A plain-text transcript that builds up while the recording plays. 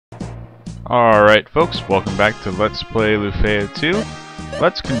Alright folks, welcome back to Let's Play Lufia 2.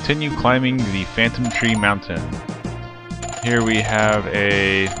 Let's continue climbing the Phantom Tree Mountain. Here we have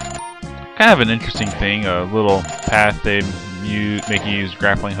a kind of an interesting thing, a little path they make you use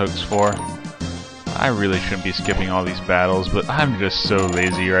grappling hooks for. I really shouldn't be skipping all these battles, but I'm just so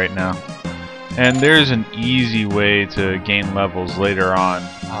lazy right now. And there's an easy way to gain levels later on.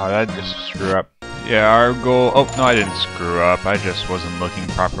 Oh, that just screw up. Yeah, our goal... Oh, no, I didn't screw up. I just wasn't looking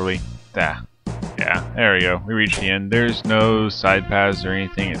properly. Yeah, there we go. We reached the end. There's no side paths or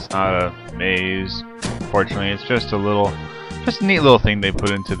anything. It's not a maze. Fortunately, it's just a neat little thing they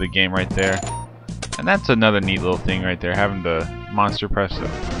put into the game right there. And that's another neat little thing right there, having the monster press it.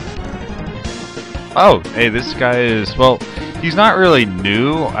 Oh, hey, this guy is, well, he's not really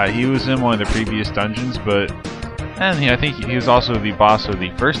new. He was in one of the previous dungeons, but I think he was also the boss of the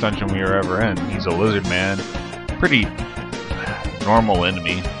first dungeon we were ever in. He's a lizard man. Pretty normal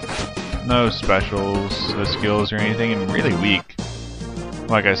enemy. No specials, skills or anything, and really weak.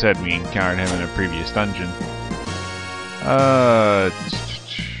 Like I said, we encountered him in a previous dungeon.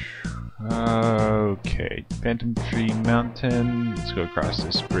 Okay, Phantom Tree Mountain. Let's go across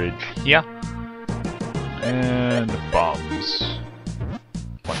this bridge here. And bombs.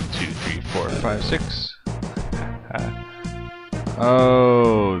 1, 2, 3, 4, 5, 6.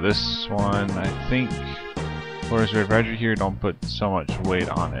 Oh, this one, I think. Floor's red right here, don't put so much weight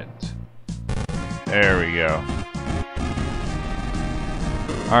on it. There we go.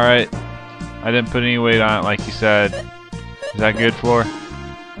 Alright. I didn't put any weight on it like you said. Is that good, Floor?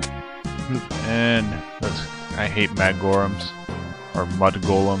 And I hate mad golems. Or mud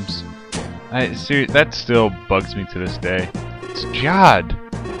golems. That still bugs me to this day. It's Jod!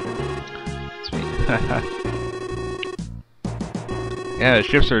 It's me. Yeah, the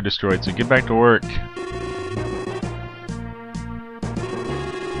ships are destroyed, so get back to work.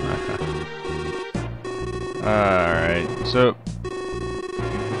 Alright, so...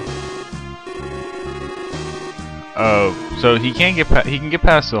 Oh, so he can get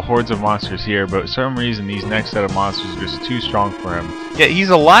past the hordes of monsters here, but for some reason these next set of monsters are just too strong for him. Yeah, he's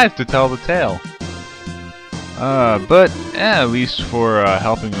alive to tell the tale. But at least for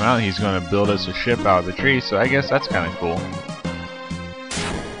helping him out, he's going to build us a ship out of the tree, so I guess that's kind of cool.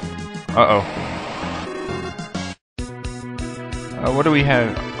 Uh-oh. What do we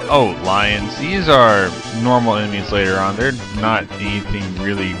have? Oh, lions. These are normal enemies later on. They're not anything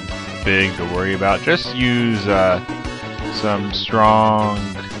really big to worry about. Just use some strong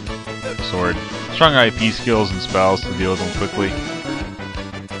IP skills and spells to deal with them quickly.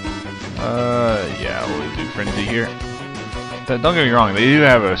 Yeah, we'll do Frenzy here. Don't get me wrong, they do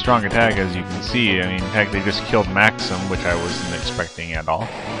have a strong attack, as you can see. I mean, heck, they just killed Maxim, which I wasn't expecting at all.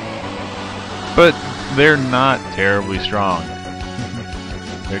 But they're not terribly strong.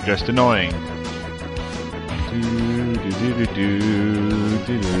 They're just annoying.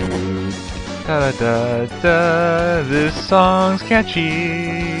 Da da da. This song's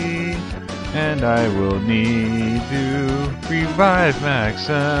catchy, and I will need to revive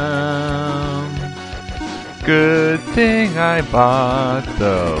Maxim. Good thing I bought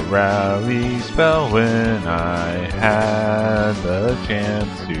the rally spell when I had the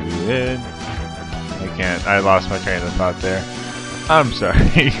chance to win. I lost my train of thought there. I'm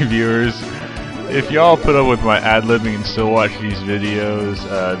sorry, viewers. If y'all put up with my ad-libbing and still watch these videos,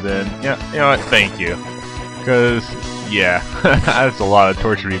 then, yeah, you know what, thank you. Because, yeah, that's a lot of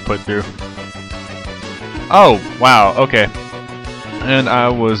torture to be put through. Oh, wow, okay. And I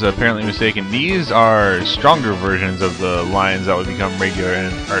was apparently mistaken. These are stronger versions of the lions that would become regular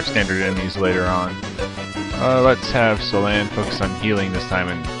and our standard enemies later on. Let's have Solan focus on healing this time,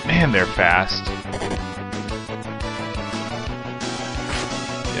 and man, they're fast.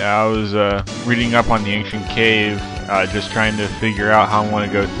 Yeah, I was reading up on the ancient cave, just trying to figure out how I want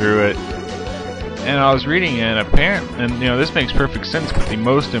to go through it. And I was reading it, and you know, this makes perfect sense, but the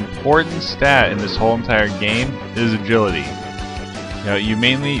most important stat in this whole entire game is agility. You know,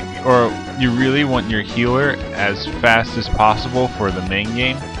 you really want your healer as fast as possible for the main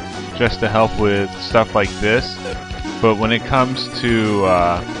game, just to help with stuff like this. But when it comes to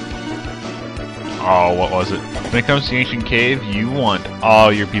what was it? When it comes to the ancient cave, you want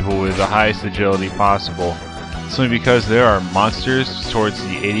all your people with the highest agility possible. Simply because there are monsters towards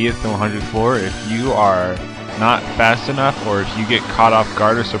the 80th and 100th floor. If you are not fast enough, or if you get caught off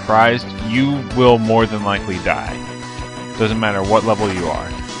guard or surprised, you will more than likely die. Doesn't matter what level you are.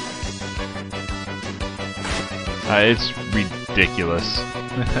 It's ridiculous.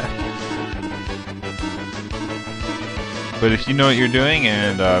 But if you know what you're doing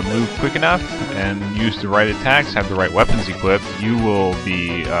and move quick enough and use the right attacks, have the right weapons equipped, you will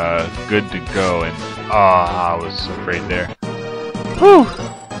be good to go. And I was afraid there. Whew!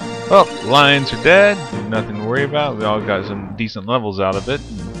 Well, lions are dead. Nothing to worry about. We all got some decent levels out of it.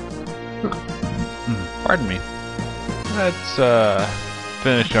 Pardon me. Let's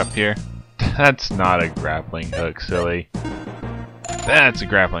finish up here. That's not a grappling hook, silly. That's a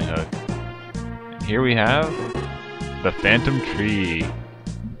grappling hook. And here we have the Phantom Tree.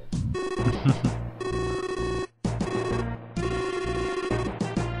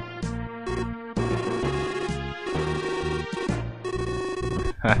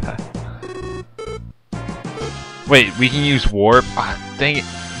 Wait, we can use warp? Ah, dang it.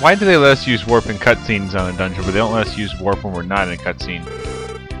 Why do they let us use warp in cutscenes on a dungeon, but they don't let us use warp when we're not in a cutscene?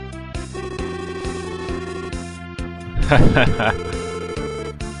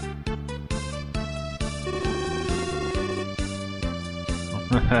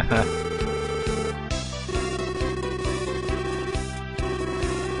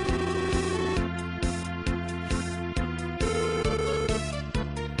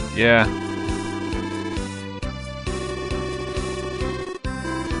 Yeah.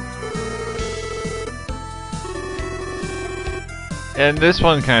 And this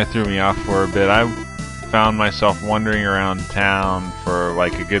one kind of threw me off for a bit. I found myself wandering around town for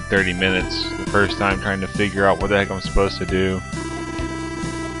like a good 30 minutes the first time trying to figure out what the heck I'm supposed to do.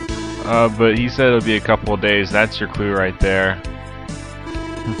 But he said it'll be a couple of days. That's your clue right there.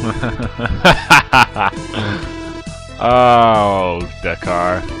 Oh,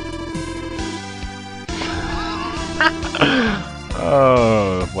 Dakar.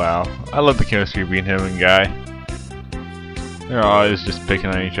 Oh, wow. I love the chemistry between him and Guy. They're always just picking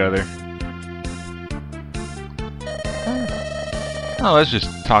on each other. Oh, let's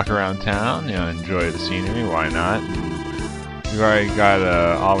just talk around town, you know, enjoy the scenery, why not? We've already got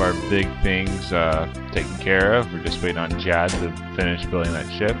all of our big things taken care of. We're just waiting on Jad to finish building that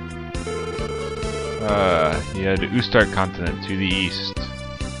ship. Yeah, the Ustar continent to the east.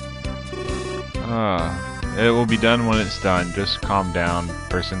 It will be done when it's done. Just calm down,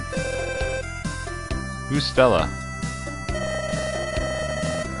 person. Who's Stella?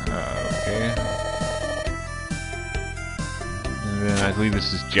 Okay. And then I believe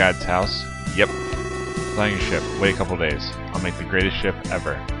this is Jad's house. Yep. Flying your ship. Wait a couple days. I'll make the greatest ship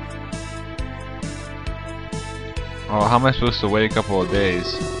ever. Oh, how am I supposed to wait a couple of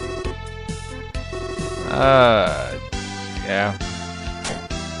days? Yeah.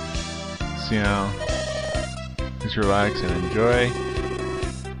 So, you know, just relax and enjoy.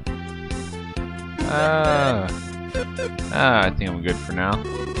 I think I'm good for now.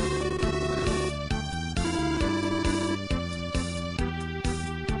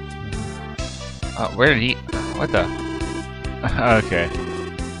 Where did he? What the? Okay.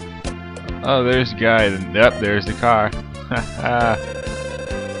 Oh, there's the guy. Yep, there's the car.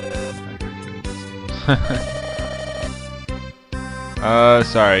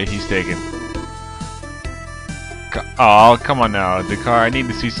 Sorry, he's taken. Oh, come on now, Dakar. I need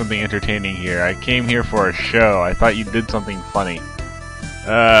to see something entertaining here. I came here for a show. I thought you did something funny.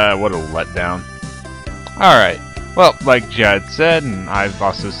 What a letdown. Alright. Well, like Jad said, and I've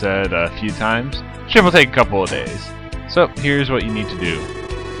also said a few times, ship will take a couple of days. So, here's what you need to do.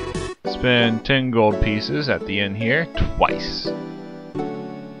 Spend 10 gold pieces at the end here, twice.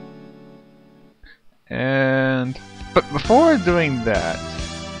 But before doing that,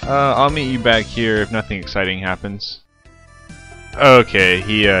 I'll meet you back here if nothing exciting happens. Okay,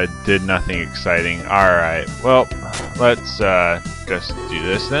 he did nothing exciting. Alright, well, let's just do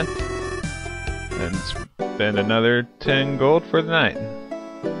this then. And spend another 10 gold for the night.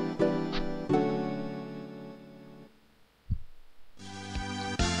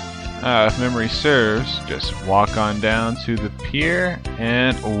 If memory serves, just walk on down to the pier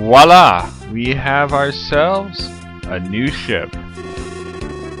and voila! We have ourselves a new ship.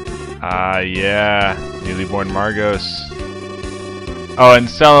 Yeah, newly born Margos. Oh, and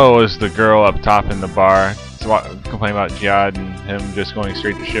Stella was the girl up top in the bar. Complaining about Jad and him just going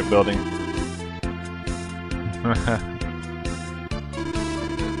straight to shipbuilding.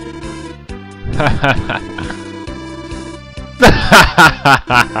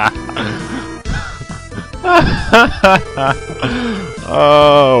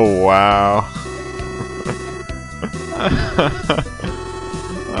 Oh, wow.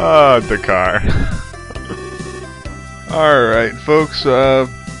 Oh, Dakar. Alright, folks, we'll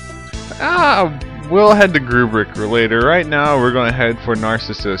head to Grubrick later. Right now, we're gonna head for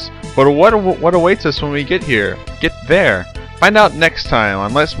Narcissus. But what awaits us when we get here? Get there! Find out next time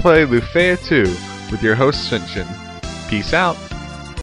on Let's Play Lufia 2 with your host, Senshin. Peace out.